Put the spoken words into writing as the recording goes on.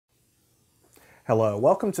Hello,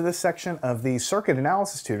 welcome to this section of the Circuit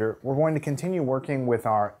Analysis Tutor. We're going to continue working with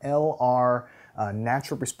our LR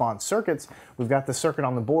natural response circuits. We've got the circuit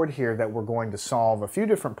on the board here that we're going to solve a few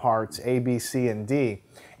different parts, A, B, C, and D.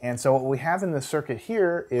 And so what we have in the circuit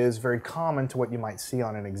here is very common to what you might see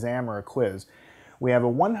on an exam or a quiz. We have a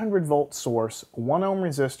 100 volt source, 1 ohm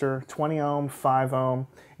resistor, 20 ohm, 5 ohm,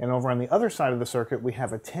 and over on the other side of the circuit we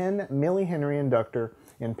have a 10 millihenry inductor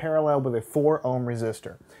in parallel with a 4 ohm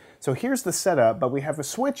resistor. So here's the setup, but we have a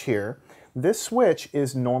switch here. This switch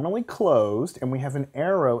is normally closed, and we have an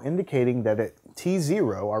arrow indicating that at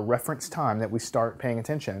T0, our reference time that we start paying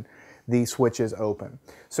attention, the switch is open.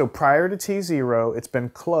 So prior to T0, it's been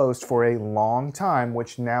closed for a long time,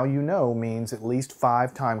 which now you know means at least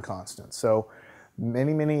 5 time constants. So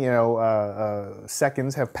many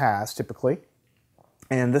seconds have passed typically,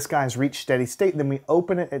 and this guy's reached steady state. Then we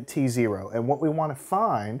open it at T0, and what we want to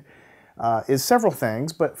find is several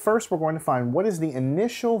things, but first we're going to find what is the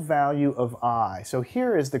initial value of I. So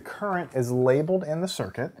here is the current is labeled in the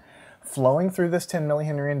circuit, flowing through this 10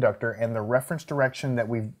 millihenry inductor, and the reference direction that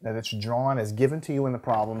it's drawn as given to you in the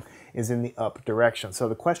problem is in the up direction. So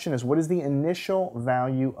the question is, what is the initial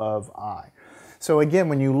value of I? So again,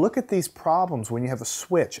 when you look at these problems, when you have a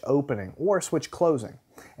switch opening or a switch closing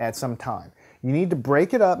at some time, you need to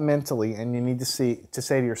break it up mentally, and you need to say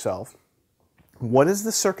to yourself, what does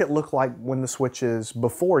the circuit look like when the switch is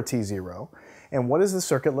before T0? And what does the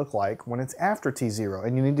circuit look like when it's after T0?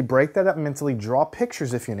 And you need to break that up mentally, draw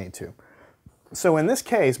pictures if you need to. So in this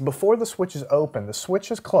case, before the switch is open, the switch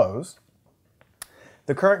is closed,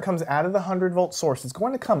 the current comes out of the 100 volt source. It's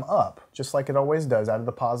going to come up, just like it always does, out of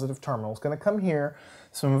the positive terminal. It's going to come here,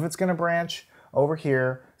 some of it's going to branch over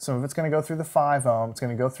here, some of it's going to go through the 5 ohm, it's going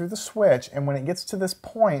to go through the switch, and when it gets to this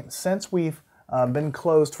point, since we've been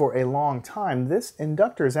closed for a long time, this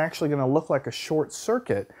inductor is actually going to look like a short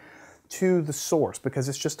circuit to the source because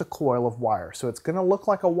it's just a coil of wire. So it's going to look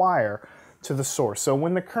like a wire to the source. So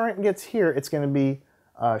when the current gets here, it's going to be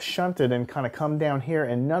shunted and kind of come down here,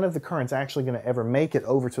 and none of the current's actually going to ever make it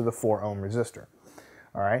over to the 4 ohm resistor.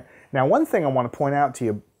 All right. Now, one thing I want to point out to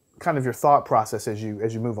you, kind of your thought process as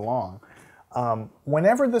you move along.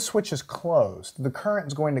 Whenever the switch is closed, the current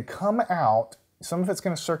is going to come out. Some of it's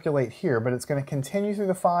going to circulate here, but it's going to continue through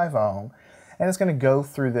the 5 ohm, and it's going to go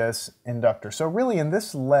through this inductor. So really in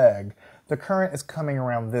this leg, the current is coming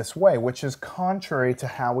around this way, which is contrary to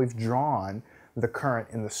how we've drawn the current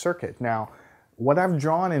in the circuit. Now, what I've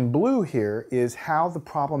drawn in blue here is how the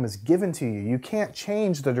problem is given to you. You can't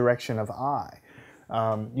change the direction of I.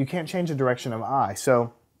 You can't change the direction of I,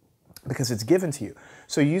 because it's given to you.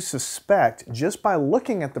 So you suspect, just by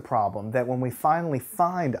looking at the problem, that when we finally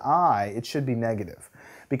find I, it should be negative.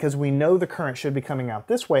 Because we know the current should be coming out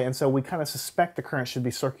this way, and so we kind of suspect the current should be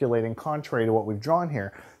circulating contrary to what we've drawn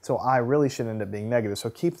here. So I really should end up being negative. So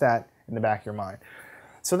keep that in the back of your mind.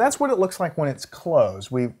 So that's what it looks like when it's closed.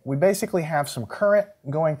 We basically have some current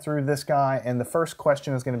going through this guy, and the first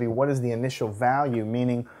question is going to be, what is the initial value,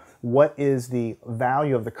 meaning what is the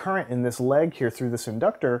value of the current in this leg here through this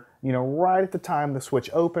inductor, right at the time the switch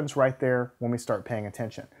opens, right there when we start paying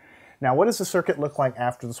attention. Now, what does the circuit look like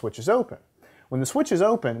after the switch is open? When the switch is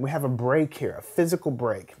open, we have a break here, a physical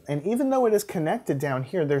break. And even though it is connected down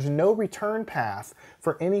here, there's no return path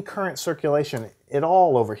for any current circulation at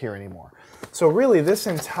all over here anymore. So really, this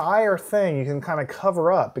entire thing you can kind of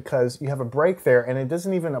cover up because you have a break there, and it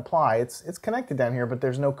doesn't even apply. It's connected down here, but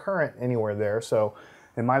there's no current anywhere there, so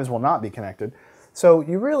it might as well not be connected. So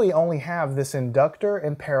you really only have this inductor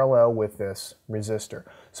in parallel with this resistor.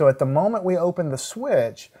 So at the moment we open the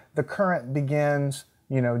switch, the current begins,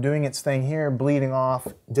 doing its thing here, bleeding off,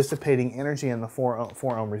 dissipating energy in the 4 ohm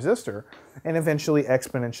resistor, and eventually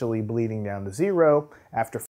exponentially bleeding down to 0 after